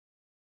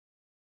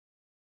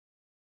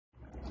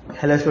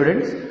Hello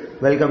students,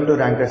 welcome to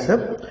Rankers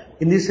Hub.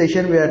 In this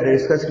session we are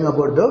discussing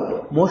about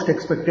the most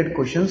expected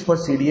questions for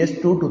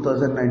CDS 2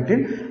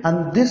 2019,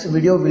 and this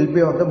video will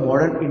be on the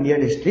modern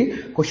Indian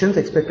history, questions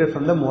expected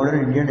from the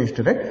modern Indian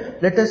history. Right?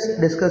 Let us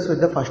discuss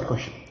with the first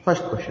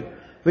question.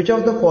 Which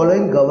of the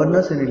following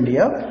governors in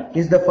India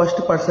is the first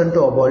person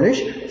to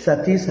abolish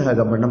Sati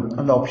Sahagamanam?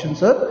 And the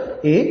options are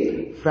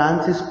A.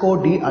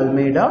 Francisco de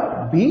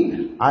Almeida,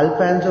 B.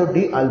 Alfonso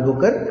de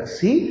Albuquerque,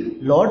 C.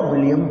 Lord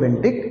William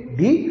Bentinck,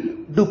 D.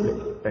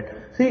 Dupleix. Right.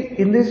 See,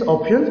 in these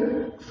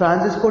options,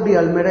 Francisco de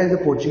Almeida is a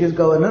Portuguese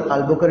governor,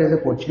 Albuquerque is a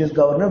Portuguese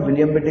governor,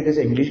 William Bentinck is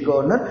an English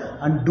governor,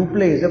 and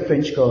Dupleix is a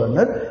French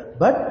governor.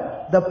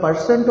 But the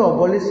person to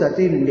abolish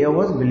sati in India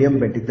was William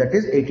Bentinck, that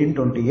is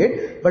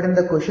 1828. But in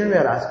the question we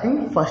are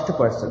asking first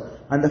person,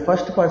 and the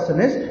first person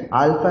is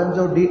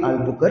Alfonso de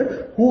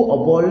Albuquerque, who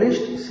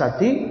abolished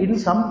sati in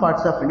some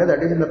parts of India,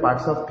 that is in the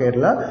parts of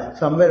Kerala,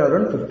 somewhere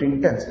around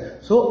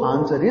 1510s. So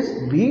answer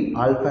is B.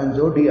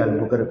 Alfonso de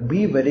Albuquerque.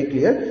 Be very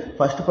clear.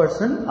 First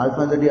person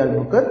Alfonso de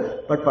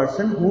Albuquerque, but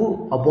person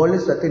who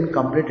abolished sati in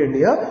complete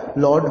India,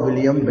 Lord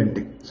William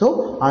Bentinck.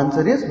 So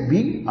answer is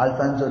B.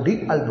 Alfonso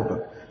de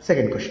Albuquerque.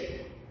 Second question.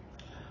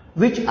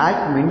 Which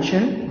act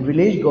mentioned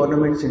village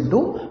governments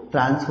into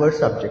transferred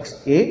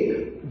subjects?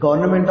 A.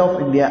 Government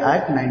of India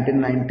Act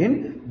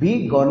 1919,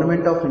 B.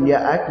 Government of India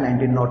Act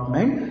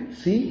 1909,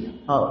 C.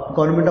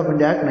 Government of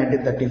India Act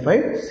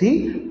 1935,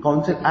 C.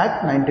 Council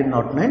Act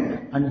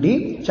 1909, and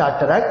D.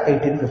 Charter Act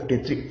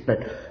 1853.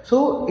 Right.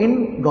 So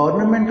in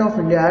Government of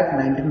India Act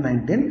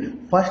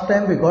 1919, first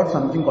time we got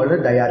something called a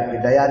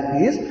diarchy.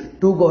 Diarchy is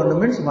two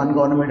governments, one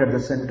government at the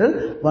central,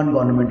 one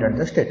government at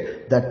the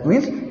state. That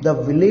means the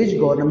village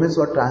governments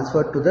were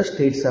transferred to the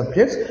state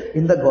subjects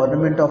in the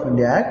Government of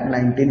India Act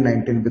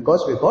 1919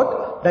 because we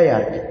got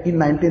diarchy. In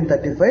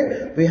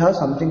 1935, we have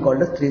something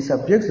called as three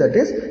subjects, that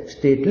is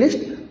state list,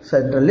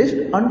 central list,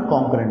 and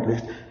concurrent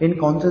list. In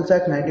Councils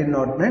Act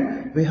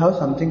 1909, we have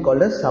something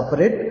called as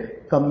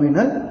separate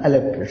communal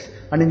electorates,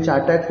 and in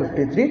Charter Act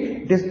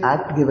 53, it is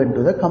act given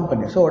to the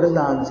company. So what is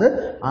the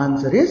answer?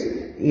 Answer is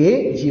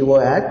A. GO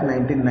Act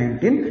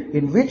 1919,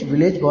 in which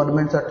village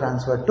governments are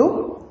transferred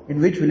to,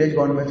 village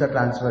governments are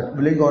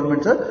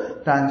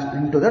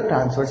into the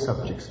transferred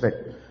subjects. Right.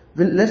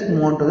 Let's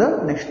move on to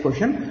the next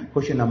question,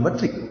 question number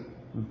 3.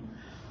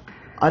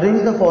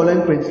 Arrange the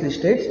following princely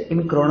states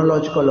in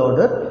chronological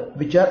order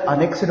which are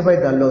annexed by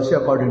Dalhousie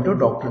according to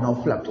doctrine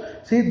of lapse.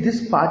 See,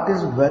 this part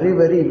is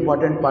very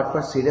important part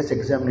for serious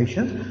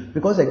examinations,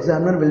 because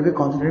examiner will be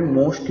concentrating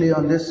mostly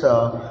on this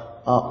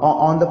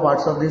on the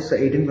parts of this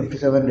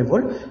 1857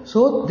 revolt.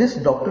 So this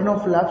doctrine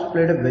of lapse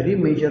played a very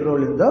major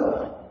role in the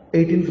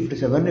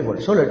 1857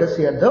 revolt. So let us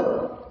see at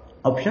the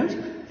options.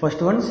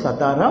 First one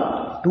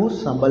Satara, 2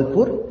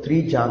 Sambalpur,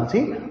 3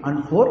 Jhansi,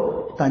 and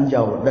 4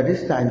 Tanjavur, that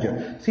is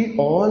Tanjore. See,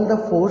 all the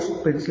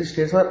 4 princely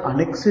states were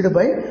annexed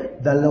by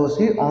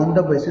Dalhousie on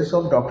the basis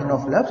of doctrine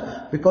of lapse,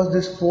 because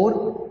these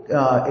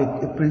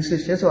 4 princely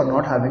states were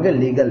not having a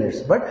legal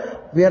list.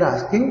 But we are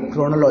asking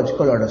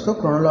chronological order. So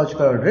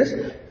chronological order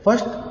is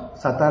first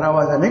Satara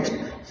was annexed,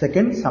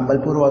 second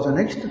Sambalpur was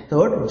annexed,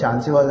 third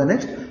Jhansi was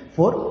annexed,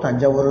 4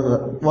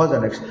 Tanjavur was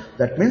annexed.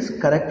 That means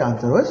correct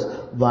answer was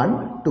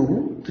 1,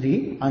 2,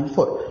 3 and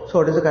 4. So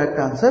what is the correct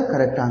answer?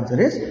 Correct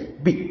answer is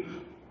B.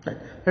 Right.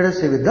 Let us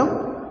see with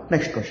the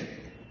next question.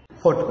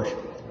 Fourth question.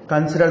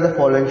 Consider the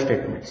following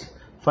statements.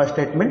 First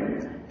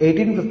statement,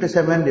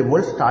 1857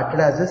 revolt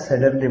started as a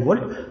sudden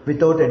revolt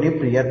without any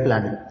prior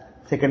planning.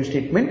 Second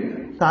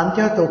statement,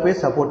 Tantya Tope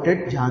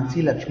supported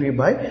Jhansi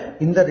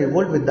Lakshmibai in the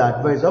revolt with the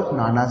advice of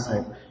Nana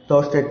Sahib.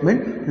 Third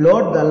statement,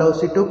 Lord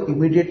Dalhousie took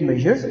immediate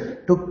measures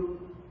to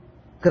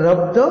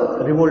curb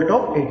the revolt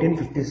of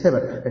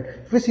 1857. Right.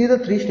 If we see the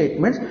 3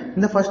 statements,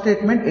 in the first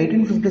statement,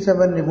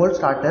 1857 revolt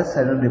started as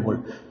sudden revolt.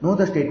 No,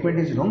 the statement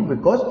is wrong,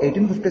 because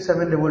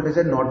 1857 revolt is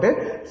not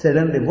a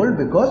sudden revolt,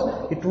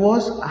 because it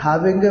was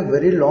having a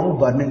very long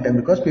burning time,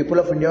 because people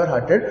of India were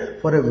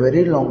hurted for a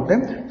very long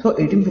time. So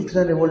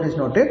 1857 revolt is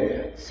not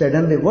a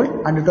sudden revolt,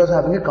 and it was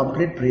having a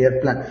complete prayer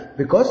plan,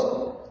 because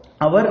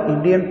our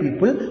Indian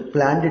people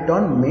planned it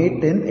on May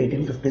 10,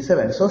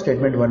 1857. So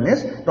statement 1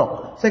 is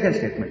wrong. Second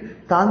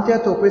statement,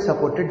 Tantya Tope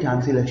supported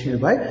Jhansi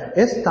Lakshmibai.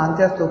 Yes,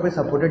 Tantya Tope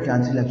supported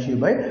Jhansi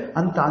Lakshmibai,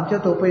 and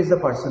Tantya Tope is the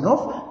person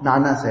of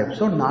Nana Sahib.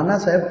 So Nana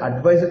Sahib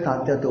advised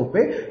Tantya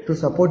Tope to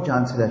support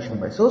Jhansi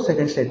Lakshmibai. So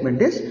second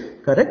statement is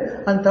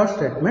correct. And third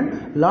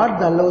statement, Lord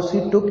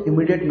Dalhousie took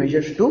immediate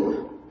measures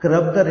to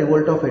curb the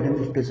revolt of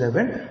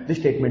 1857. This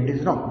statement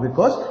is wrong,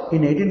 because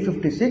in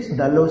 1856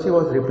 Dalhousie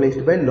was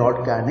replaced by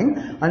Lord Canning,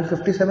 and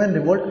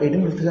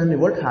 1857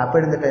 revolt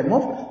happened in the time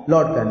of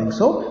Lord Canning.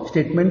 So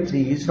statement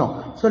 3 is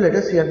wrong. So let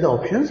us hear the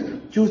options.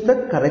 Choose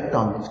the correct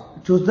answers.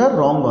 Choose the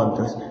wrong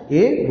answers.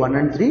 A 1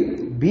 and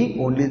 3, B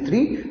only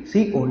 3,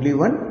 C only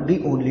 1,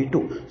 D only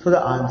 2. So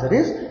the answer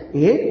is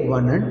A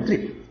 1 and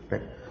 3.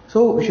 Right.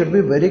 So we should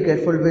be very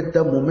careful with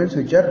the movements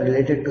which are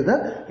related to the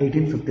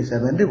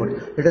 1857 revolt.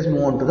 Let us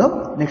move on to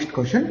the next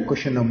question,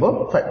 question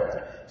number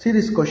 5. See,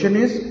 this question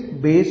is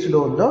based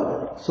on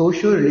the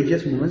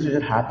socio-religious movements which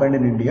have happened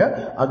in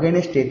India. Again,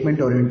 a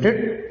statement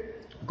oriented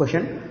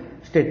Question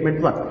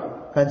statement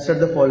 1.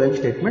 Consider the following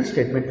statement.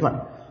 Statement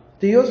 1.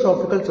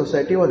 Theosophical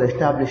Society was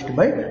established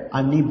by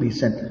Annie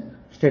Besant.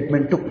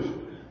 Statement 2.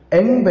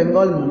 Young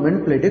Bengal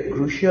movement played a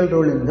crucial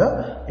role in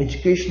the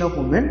education of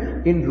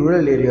women in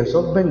rural areas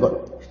of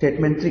Bengal.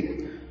 Statement 3.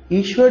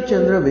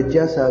 𝐼𝐸𝐴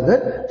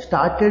Vidyasagar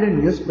started a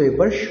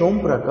newspaper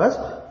Shom Prakash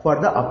for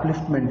the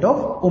upliftment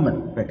of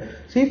women. Right.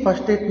 See,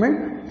 first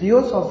statement,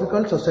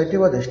 Theosophical Society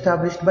was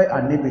established by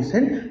Annie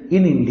Besant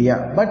in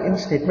India. But in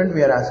statement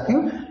we are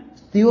asking,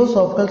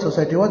 Theosophical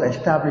Society was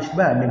established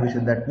by Annie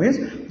Besant. That means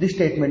this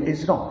statement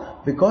is wrong,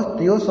 because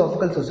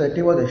Theosophical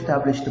Society was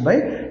established by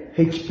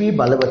H.P.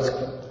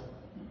 Blavatsky.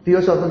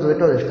 Theosophical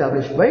Society was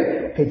established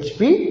by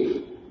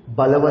H.P.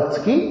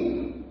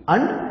 Blavatsky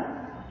and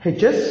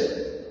H.S.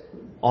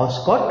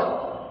 Oscott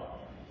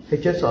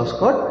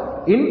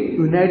in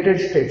United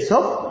States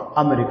of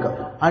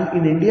America, and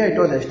in India it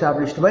was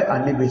established by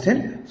Annie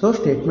Besant. So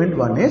statement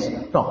 1 is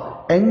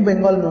wrong. Young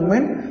Bengal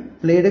movement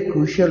played a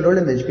crucial role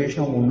in the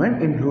education of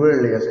women in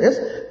rural areas. Yes,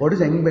 what is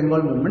Young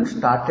Bengal movement?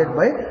 Started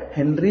by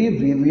Henry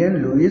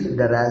Vivian Louis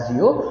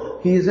d'Orazio.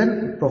 He is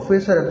a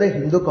professor at the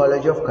Hindu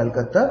College of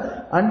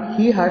Calcutta, and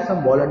he had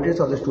some volunteers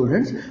of the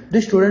students.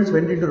 The students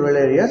went into rural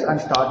areas and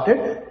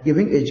started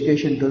giving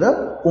education to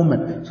the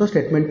women. So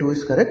statement 2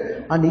 is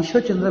correct. And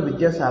𝐼𝐸𝐴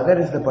Vidyasagar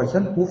is the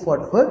person who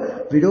fought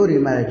for Widow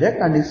Remarriage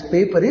Act, and his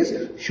paper is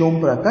Shom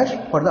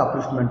Prakash for the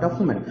upliftment of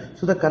women.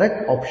 So the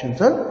correct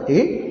options are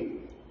A.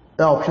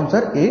 The options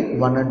are A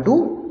 1 and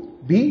 2,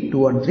 B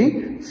 2 and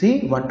 3,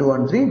 C 1, 2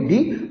 and 3,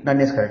 D none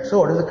is correct. So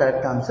what is the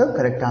correct answer?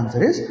 Correct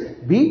answer is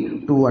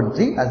B 2 and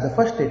 3, as the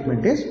first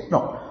statement is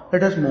wrong.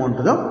 Let us move on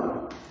to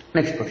the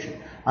next question.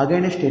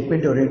 Again a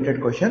statement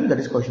oriented question, that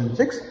is question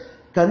 6.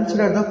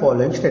 Consider the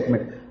following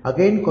statement.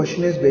 Again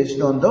question is based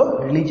on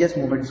the religious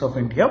movements of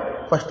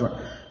India. First one.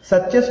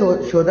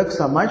 𝐼𝐸𝐴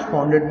Samaj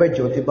founded by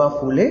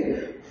Jyotiba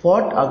Phule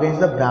fought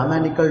against the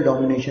Brahmanical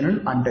domination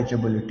and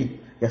untouchability.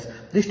 Yes,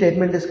 this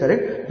statement is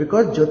correct,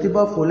 because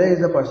Jyotiba Phule is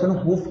the person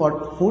who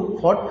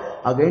fought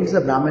against the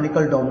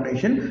Brahmanical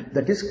domination,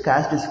 that is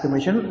caste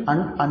discrimination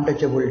and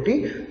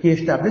untouchability. He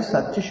established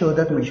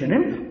𝐼𝐸𝐴 mission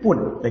in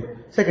Pune. Like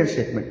second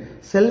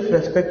statement,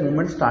 self-respect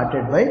movement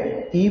started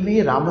by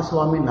E.V.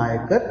 Ramaswamy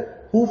Nayakar,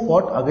 who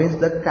fought against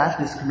the caste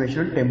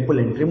discrimination temple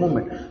entry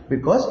movement,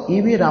 because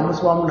E.V.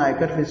 Ramaswamy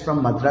Nayakar is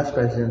from Madras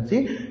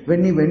Presidency.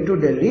 When he went to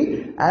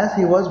Delhi, as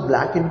he was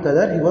black in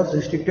color, he was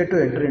restricted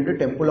to enter into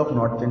temple of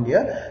North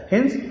India.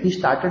 Hence, he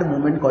started a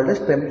movement called as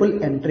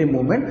temple entry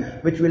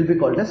movement, which will be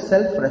called as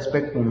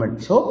self-respect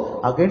movement.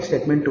 So, again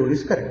statement 2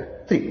 is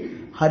correct.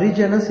 3.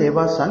 Harijana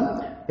Seva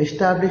Sangh,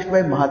 established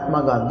by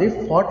Mahatma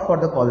Gandhi, fought for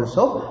the causes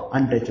of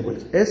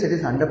untouchables. Yes, it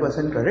is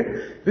 100%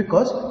 correct,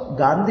 because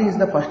Gandhi is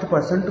the first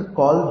person to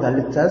call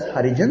Dalits as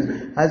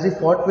Harijans. As he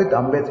fought with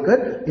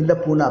Ambedkar in the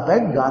Pune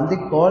Pact, Gandhi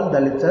called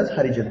Dalits as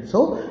Harijans.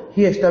 So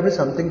he established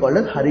something called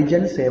as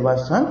Harijan Seva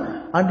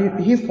Sangh, and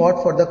he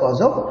fought for the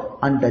cause of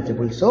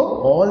untouchables. So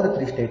all the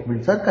 3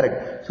 statements are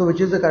correct. So which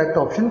is the correct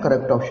option?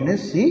 Correct option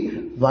is C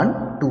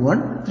 1, 2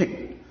 and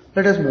 3.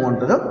 Let us move on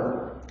to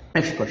the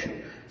next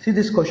question. See,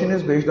 this question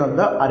is based on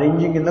the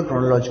arranging in the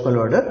chronological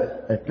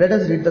order. Let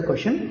us read the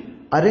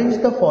question.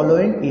 Arrange the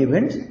following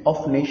events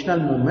of national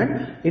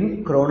movement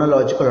in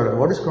chronological order.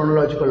 What is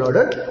chronological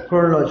order?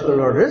 Chronological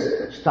order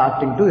is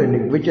starting to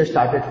ending. Which is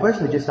started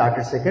first, which is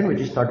started second,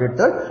 which is started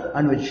third,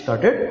 and which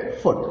started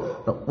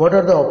fourth. Now, what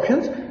are the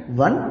options? 1.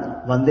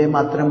 Vande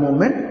Mataram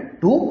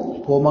movement.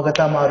 2.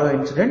 Komagata Maro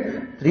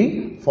incident.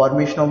 3.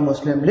 Formation of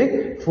Muslim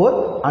League.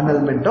 4.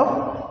 Annulment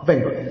of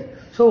Bengal.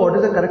 So what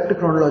is the correct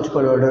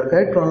chronological order?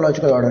 Correct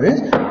chronological order is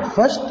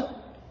first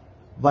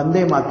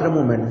Vande Mataram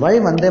movement. Why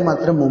Vande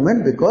Mataram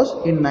movement? Because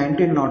in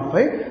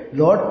 1905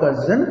 Lord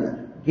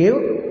Curzon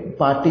gave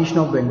partition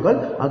of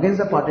Bengal. Against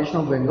the partition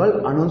of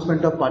Bengal,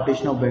 announcement of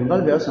partition of Bengal,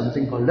 we have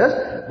something called as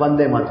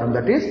Vande Mataram.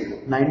 That is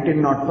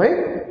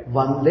 1905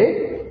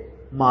 Vande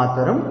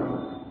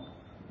Mataram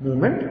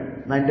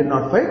movement.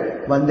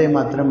 1905 Vande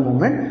Mataram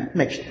movement.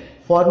 Next,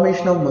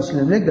 formation of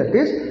Muslim League, that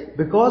is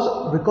because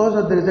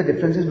of there is a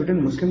differences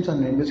between Muslims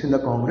and Hindus in the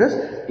Congress.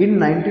 In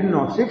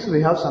 1906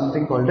 we have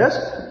something called as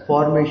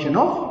formation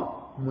of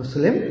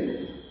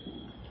Muslim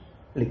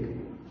League.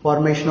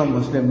 Formation of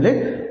Muslim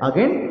League.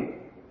 Again,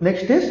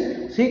 next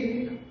is,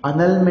 see,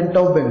 annulment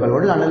of Bengal.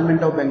 What is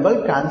annulment of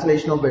Bengal?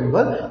 Cancellation of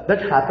Bengal.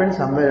 That happened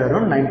somewhere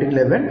around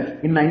 1911.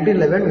 In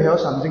 1911 we have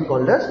something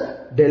called as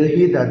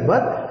Delhi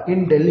Darbar.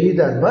 In Delhi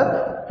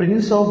Darbar,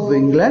 Prince of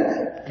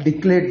England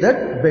declared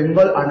that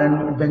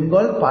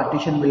Bengal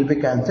partition will be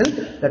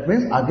cancelled. That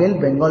means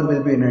again Bengal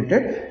will be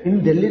united.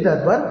 In Delhi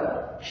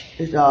Darbar,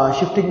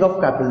 shifting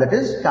of capital, that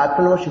is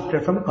capital was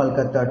shifted from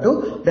Kolkata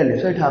to Delhi.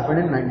 So it happened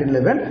in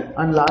 1911,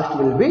 and last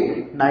will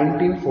be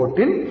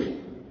 1914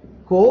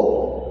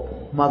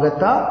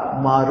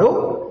 Ko-Magata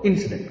Maro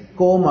incident.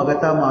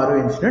 Ko-Magata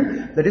Maro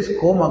incident, that is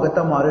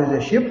Ko-Magata Maro is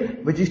a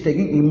ship which is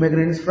taking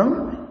immigrants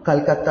from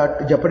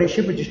Calcutta, Japanese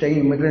ship which is taking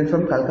immigrants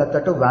from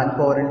Calcutta to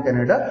Vancouver in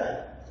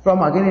Canada.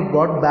 From again it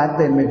brought back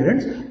the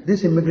immigrants.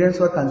 These immigrants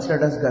were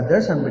considered as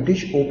Gaddars and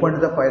British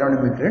opened the fire on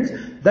immigrants.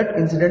 That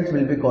incident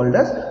will be called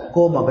as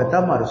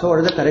Komagata Maru. So what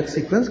is the correct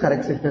sequence?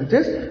 Correct sequence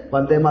is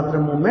Vande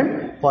Mataram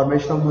movement,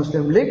 formation of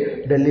Muslim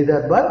League, Delhi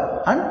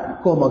Darbar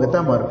and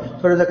Komagata Maru. So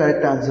what is the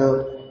correct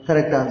answer?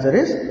 Correct answer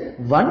is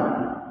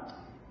 1,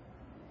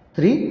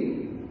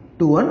 3,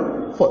 2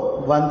 and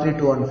 4. 1, 3,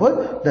 2 and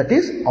 4. That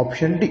is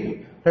option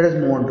D. Let us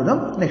move on to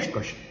the next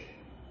question.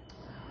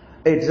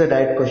 It's a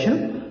direct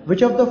question.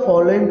 Which of the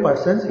following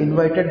persons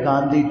invited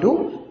Gandhi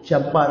to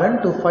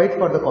Champaran to fight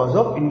for the cause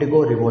of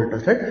Indigo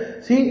revolters?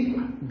 Right? See,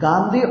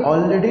 Gandhi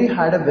already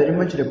had a very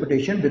much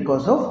reputation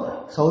because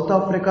of South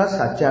Africa's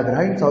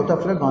Satyagraha. In South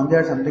Africa, Gandhi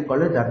had something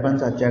called a Durban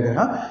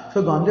Satyagraha.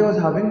 So Gandhi was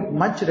having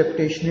much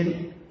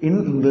reputation in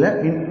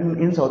England,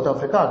 in South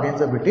Africa against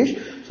the British.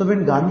 So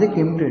when Gandhi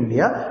came to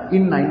India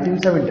in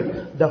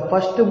 1917, the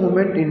first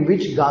movement in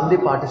which Gandhi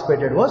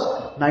participated was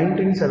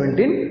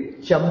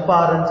 1917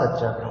 Champaran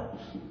Satyagraha.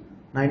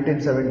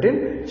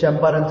 1917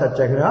 Champaran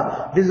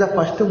Satyagraha. This is the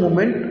first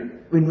movement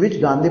in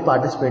which Gandhi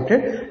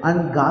participated,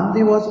 and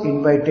Gandhi was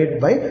invited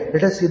by,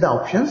 let us see the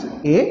options: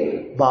 A.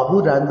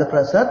 Babu Rajendra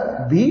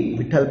Prasad, B.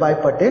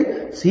 Vithalbhai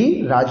Patel,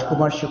 C.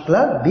 Rajkumar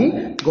Shukla,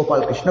 D.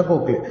 Gopal Krishna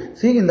Gokhale.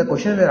 See, in the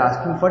question we are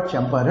asking for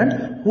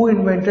Champaran. Who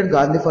invented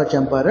Gandhi for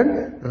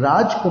Champaran?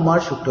 Rajkumar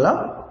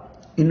Shukla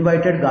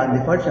invited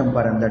Gandhi for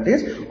Champaran. That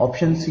is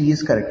option C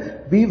is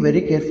correct. Be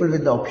very careful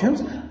with the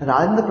options.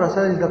 Rajendra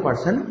Prasad is the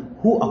person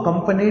who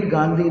accompanied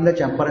Gandhi in the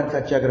Champaran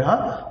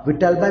Satyagraha.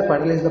 Vithalbhai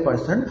Patel is the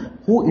person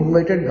who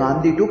invited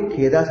Gandhi to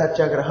Kheda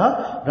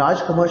Satyagraha.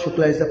 Rajkumar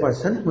Shukla is the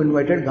person who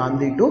invited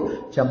Gandhi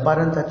to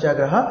Champaran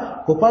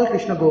Satyagraha. Gopal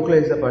Krishna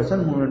Gokhale is the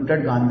person who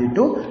invited Gandhi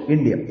to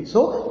India.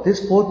 So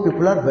these four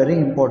people are very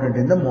important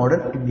in the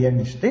modern Indian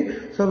history.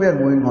 So we are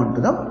moving on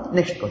to the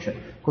next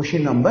question.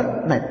 Question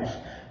number 9.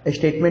 A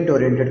statement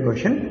oriented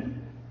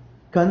question.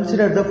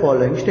 Consider the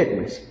following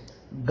statements.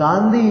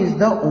 Gandhi is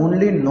the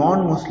only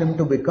non-Muslim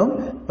to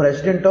become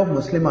President of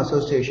Muslim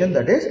Association,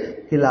 that is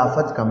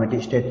Khilafat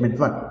Committee. Statement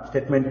 1.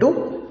 Statement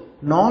 2.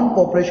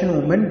 Non-cooperation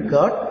movement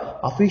got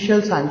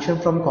official sanction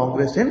from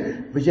Congress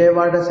in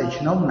Vijayawada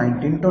session of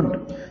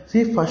 1920.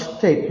 See, first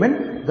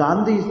statement,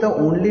 Gandhi is the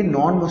only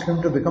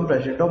non-Muslim to become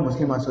President of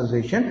Muslim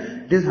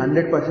Association. It is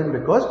 100%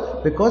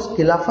 because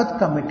Khilafat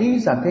Committee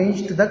is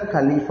against the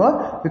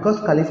Khalifa, because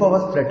Khalifa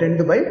was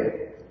threatened by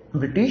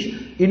British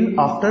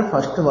after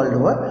First World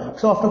War.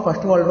 So after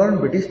First World War,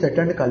 British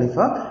threatened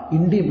Khalifa,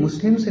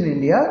 Muslims in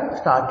India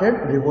started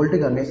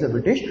revolting against the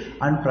British,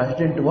 and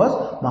President was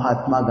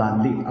Mahatma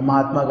Gandhi.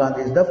 Mahatma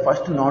Gandhi is the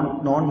first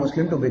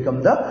non-Muslim to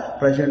become the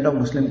President of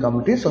Muslim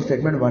Committee. So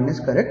statement 1 is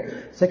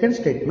correct. Second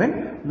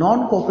statement,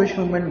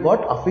 non-cooperation movement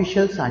got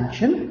official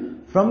sanction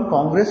from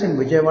Congress in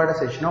Vijayawada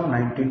session of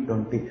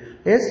 1920.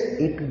 Yes,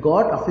 it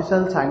got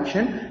official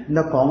sanction in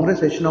the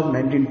Congress session of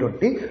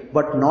 1920,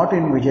 but not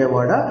in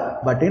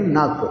Vijayawada, but in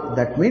Nagpur.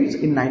 That means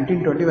in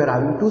 1920 we are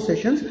having two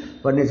sessions.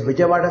 One is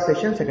Vijayawada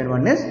session, second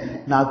one is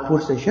Nagpur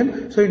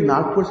session. So in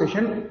Nagpur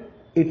session,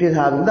 it is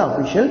having the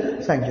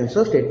official sanction.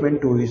 So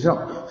statement 2 is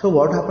wrong. So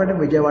what happened in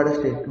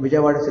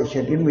Vijayawada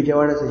session? In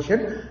Vijayawada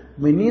session,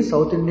 many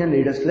South Indian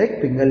leaders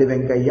like Pingali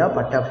Venkayya,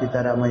 Pattabhi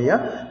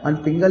Sitaramaiah and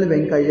Pingali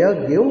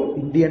Venkayya gave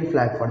Indian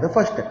flag for the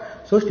first time.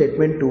 So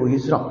statement 2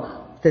 is wrong.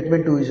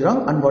 Statement 2 is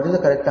wrong. And what is the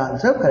correct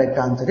answer? Correct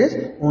answer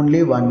is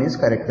only one is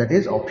correct. That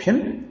is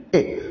option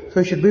A.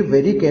 So you should be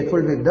very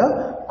careful with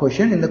the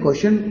question. In the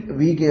question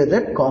we gave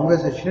that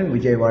Congress session in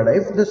Vijayawada.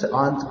 If this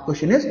answer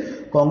question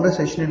is Congress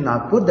session in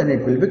Nagpur, then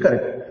it will be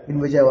correct.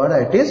 In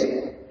Vijayawada it is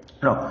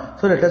wrong.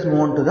 So let us move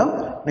on to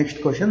the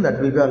next question.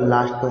 That will be our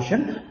last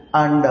question,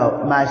 and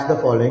match the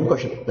following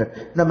question.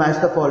 The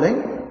match the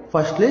following.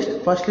 First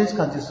list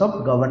consists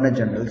of Governor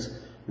Generals.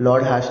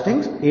 Lord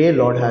Hastings, A.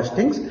 Lord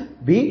Hastings,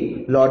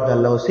 B. Lord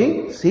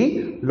Dalhousie,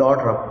 C. Lord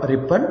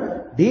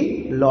Ripon,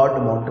 D. Lord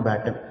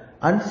Mountbatten.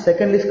 And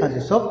second list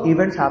consists of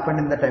events happened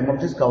in the time of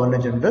these Governor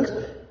Generals.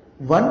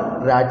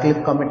 1.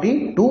 Radcliffe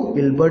Committee, 2.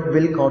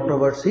 Ilbertville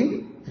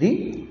Controversy,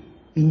 3.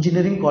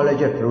 Engineering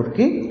College at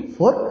Roorkee,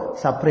 4.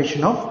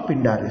 Suppression of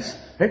Pindaris.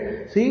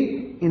 Right?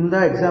 See, in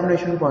the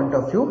examination point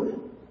of view,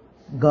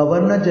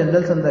 Governor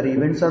Generals and their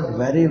events are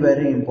very,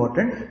 very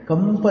important.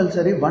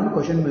 Compulsory one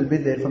question will be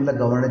there from the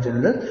Governor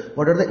General.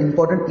 What are the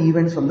important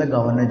events from the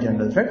Governor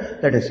Generals?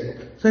 Right? Let us see.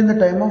 So in the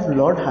time of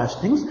Lord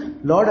Hastings,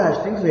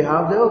 we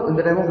have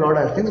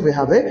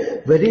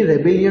a very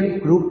rebellion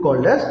group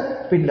called as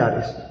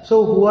Pindaris.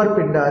 So who are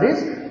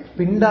Pindaris?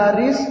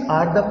 Pindaris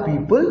are the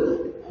people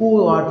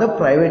who are the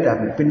private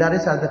army.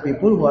 Pindaris are the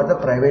people who are the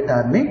private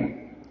army,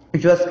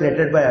 which was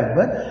created by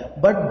Akbar,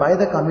 but by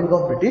the coming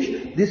of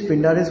British, these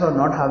Pindaris were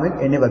not having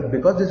any work,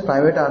 because this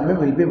private army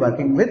will be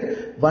working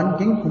with one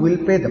king who will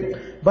pay them.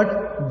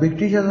 But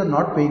Britishers are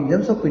not paying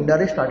them, so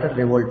Pindaris started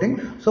revolting.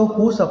 So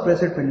who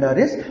suppressed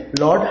Pindaris?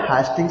 Lord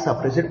Hastings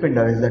suppressed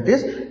Pindaris. That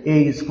is,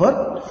 A is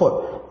for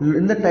 4.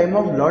 In the time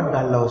of Lord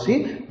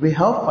Dalhousie, we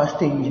have first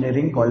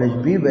engineering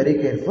college. Be very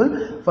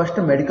careful. First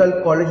medical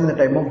college in the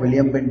time of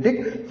William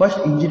Bentinck. First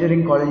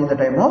engineering college in the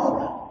time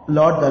of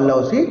Lord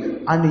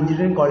Dalhousie and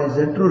Engineering College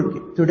at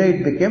Roorkee. Today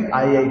it became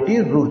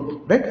IIT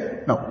Roorkee,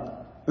 right? Now,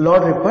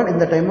 Lord Ripon, in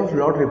the time of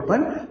Lord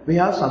Ripon, we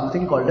have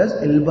something called as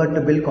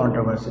Ilbert Bill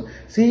controversy.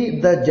 See,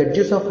 the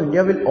judges of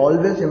India will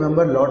always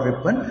remember Lord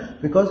Ripon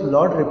because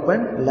Lord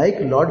Ripon, like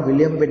Lord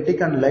William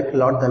Bentinck and like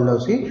Lord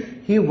Dalhousie,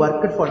 he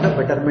worked for the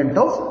betterment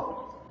of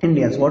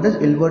Indians. What is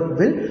Ilbert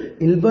Bill?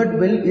 Ilbert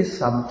Bill is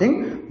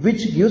something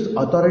which gives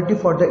authority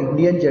for the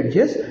Indian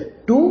judges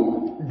to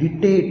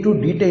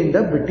detain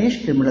the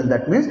British criminals.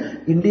 That means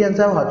Indians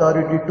have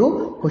authority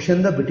to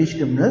question the British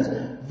criminals,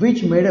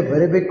 which made a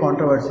very big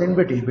controversy in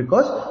British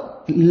because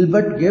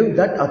Ilbert gave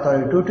that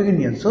authority to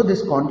Indians. So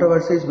this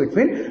controversy is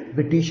between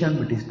British and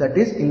British. That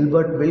is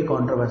Ilbert Bill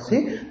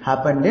controversy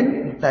happened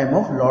in time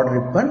of Lord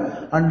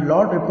Ripon, and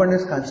Lord Ripon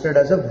is considered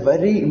as a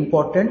very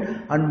important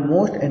and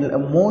most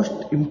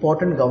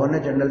important Governor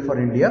General for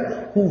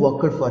India who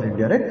worked for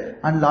India, right?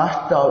 And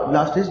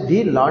last is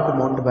the Lord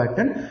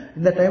Mountbatten.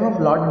 In the time of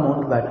Lord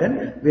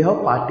Mountbatten, we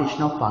have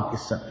partition of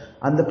Pakistan.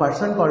 And the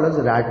person called as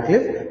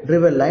Radcliffe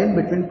drew a line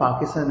between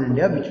Pakistan and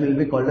India, which will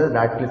be called as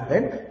Radcliffe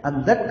line,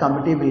 and that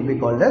committee will be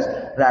called as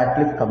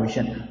Radcliffe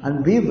Commission.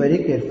 And be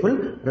very careful,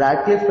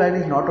 Radcliffe line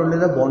is not only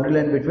the boundary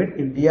line between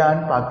India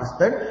and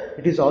Pakistan,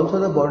 it is also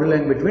the boundary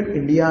line between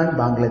India and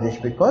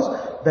Bangladesh, because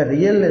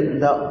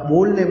the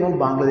old name of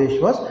Bangladesh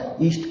was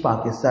East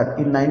Pakistan.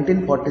 In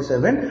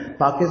 1947,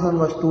 Pakistan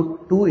was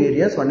two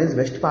areas, one is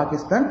West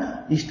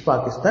Pakistan, East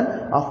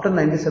Pakistan. After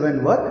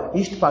 97 war,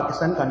 East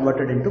Pakistan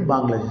converted into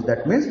Bangladesh.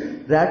 That means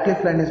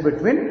Radcliffe line is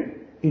between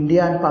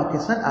India and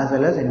Pakistan as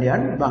well as India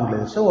and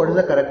Bangladesh. So what is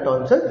the correct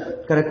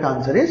answer? Correct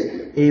answer is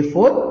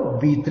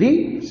A4,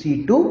 B3,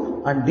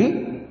 C2 and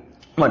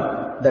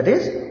D1. That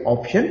is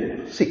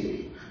option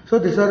C. So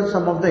these are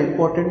some of the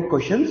important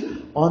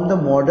questions on the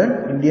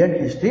modern Indian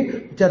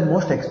history which are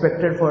most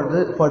expected for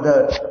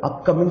the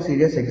upcoming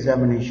serious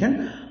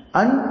examination.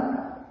 And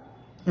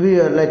we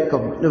are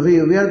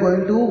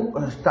going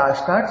to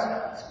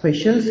start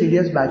special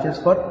serious batches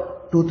for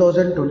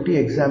 2020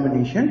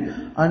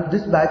 examination, and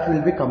this batch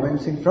will be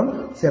commencing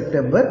from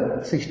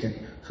September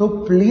 16th.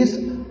 So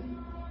please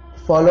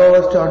follow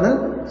our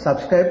channel,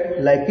 subscribe,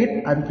 like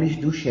it, and please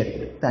do share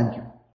it. Thank you.